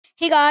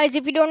Hey guys,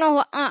 if you don't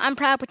know, I'm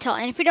Prag Patel,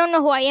 and if you don't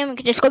know who I am, you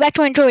can just go back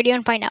to our intro video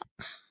and find out.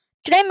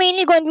 Today, I'm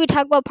mainly going to be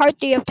talking about part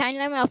 3 of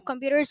Timeline of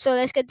Computers, so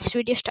let's get this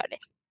video started.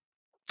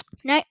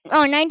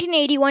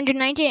 1981 to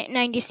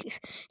 1996.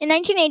 In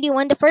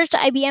 1981, the first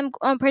IBM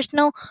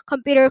personal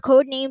computer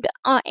code named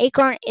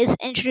Acorn is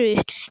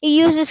introduced. It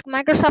uses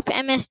Microsoft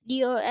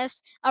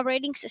MS-DOS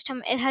operating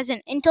system. It has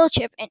an Intel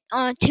chip and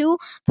two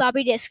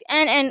floppy disks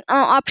and an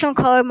optional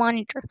color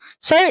monitor.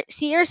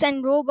 Sears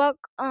and Roebuck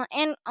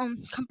and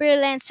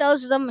Computerland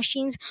sells the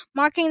machines,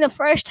 marking the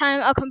first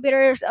time a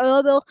computer is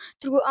available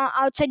through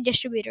outside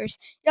distributors.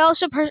 It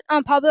also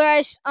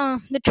popularized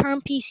the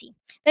term PC.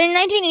 Then in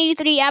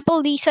 1983, Apple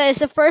Lisa is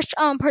the first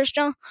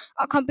personal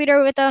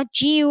computer with a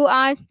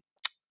GUI.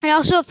 It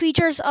also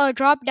features a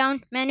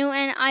drop-down menu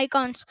and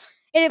icons.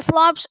 It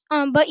flops,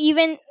 but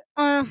even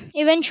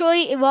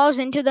eventually evolves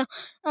into the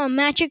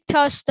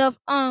Macintosh. The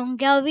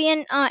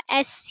Galvian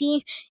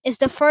SC is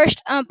the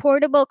first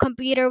portable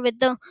computer with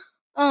the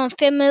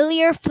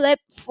familiar flip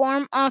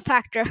form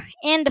factor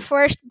and the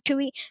first to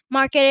be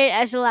marketed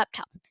as a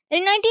laptop.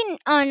 In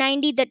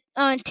 1990,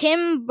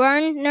 Tim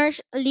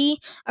Berners-Lee,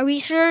 a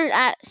researcher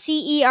at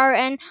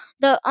CERN,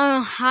 the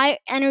High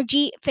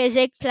Energy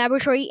Physics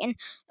Laboratory in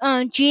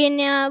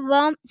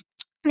Geneva,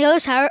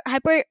 uses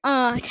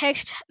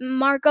hypertext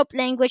markup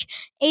language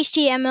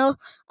 (HTML),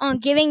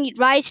 giving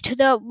rise to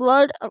the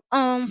World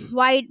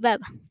Wide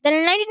Web. Then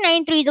in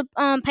 1993, the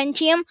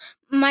Pentium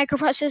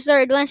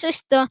microprocessor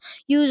advances the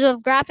use of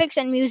graphics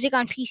and music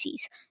on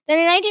PCs. Then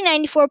in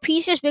 1994,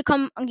 PCs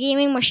become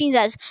gaming machines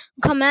as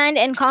Command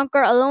and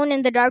Conquer, Alone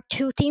in the Dark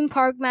 2, Theme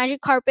Park,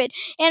 Magic Carpet,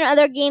 and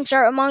other games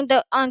are among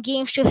the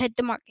games to hit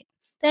the market.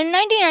 Then in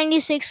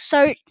 1996,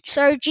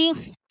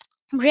 Sergey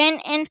Brin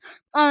and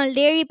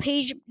Larry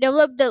Page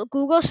developed the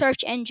Google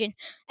search engine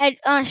at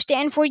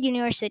Stanford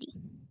University.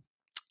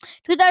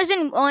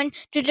 2001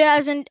 to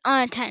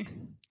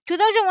 2010.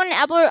 2001,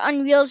 Apple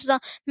unveils the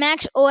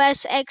Mac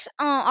OS X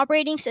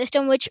operating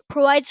system, which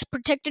provides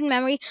protected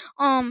memory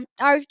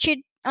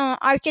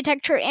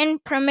architecture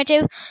and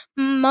primitive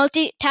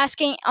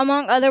multitasking,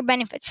 among other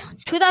benefits.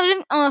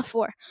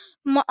 2004,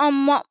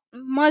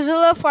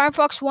 Mozilla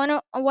Firefox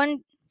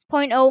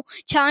 1.0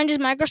 challenges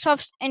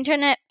Microsoft's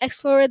Internet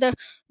Explorer, the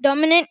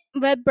dominant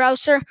web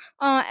browser.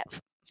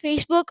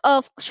 Facebook,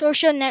 a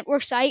social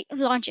network site,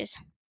 launches.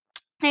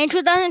 In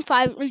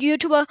 2005,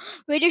 YouTube, a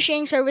video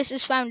sharing service,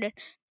 is founded.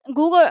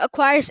 Google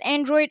acquires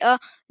Android, a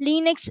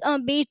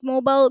Linux-based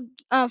mobile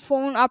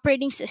phone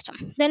operating system.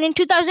 Then in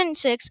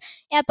 2006,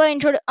 Apple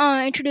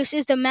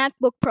introduces the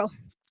MacBook Pro.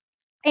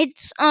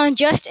 It's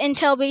just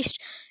Intel-based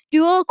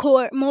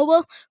dual-core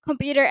mobile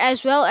computer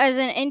as well as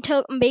an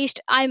Intel-based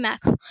iMac.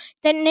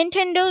 Then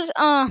Nintendo's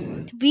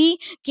Wii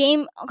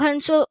game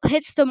console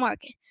hits the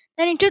market.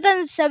 Then in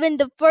 2007,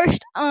 the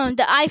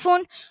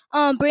iPhone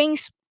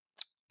brings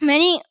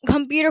many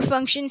computer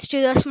functions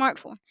to the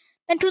smartphone.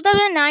 In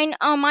 2009,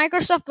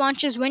 Microsoft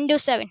launches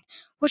Windows 7,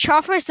 which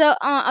offers the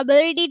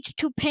ability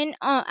to pin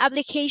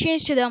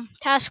applications to the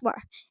taskbar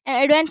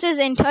and advances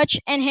in touch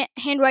and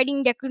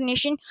handwriting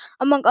recognition,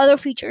 among other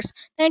features.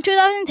 Then in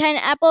 2010,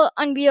 Apple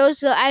unveils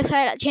the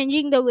iPad,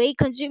 changing the way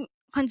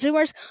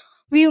consumers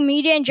view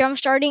media and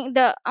jumpstarting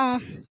the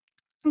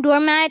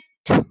doormat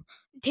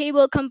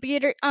table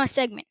computer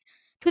segment.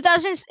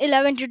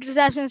 2011 to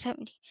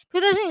 2017.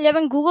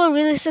 2011, Google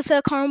releases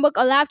a Chromebook,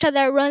 a laptop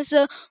that runs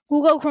the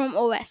Google Chrome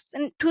OS.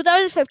 In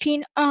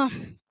 2015,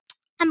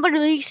 Apple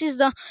releases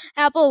the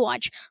Apple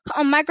Watch.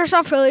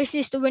 Microsoft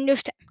releases the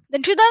Windows 10.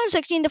 Then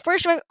 2016, the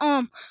first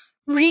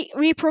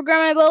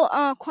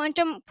reprogrammable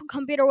quantum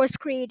computer was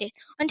created.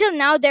 Until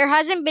now, there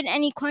hasn't been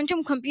any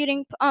quantum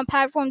computing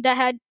platform that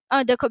had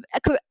the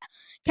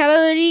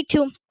capability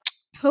to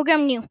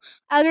program new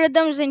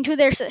algorithms into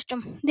their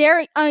system.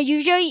 They are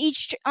usually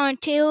each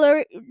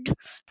tailored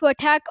to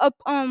attack a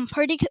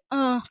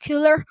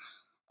particular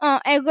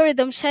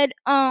algorithm, said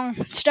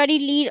study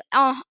lead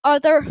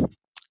author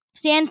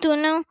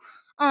Santanu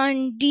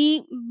on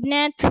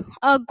DNet,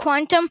 a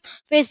quantum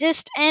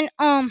physicist and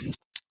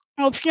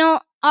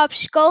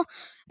optical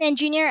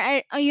engineer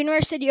at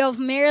University of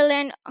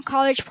Maryland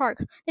College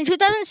Park. In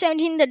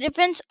 2017, the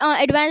Defense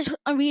Advanced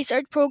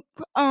Research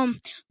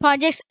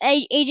Projects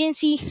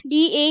Agency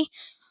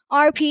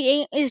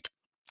 (DARPA) is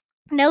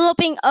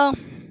developing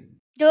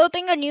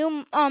a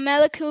new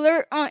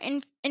molecular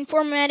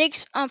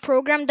informatics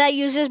program that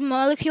uses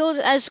molecules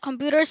as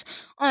computers,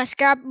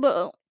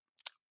 scrapbook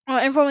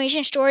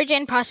information storage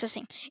and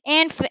processing.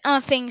 And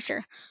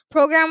Fincher,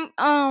 program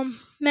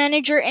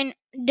manager in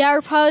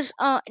DARPA's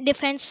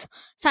Defense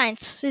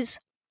Sciences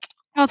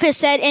Office,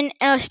 said in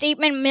a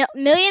statement,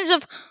 millions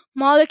of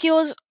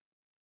molecules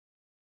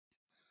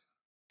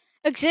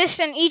exist,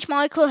 and each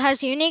molecule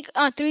has unique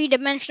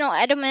three-dimensional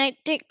atomic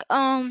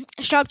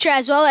structure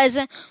as well as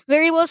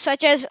variables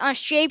such as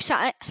shape,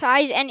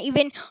 size, and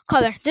even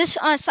color. This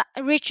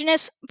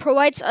richness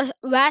provides a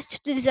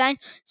vast design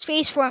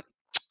space for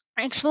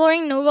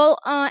exploring novel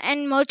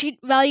and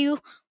multi-value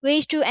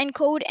ways to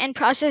encode and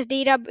process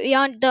data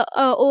beyond the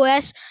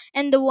OS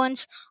and the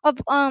ones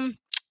of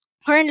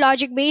current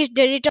logic-based digital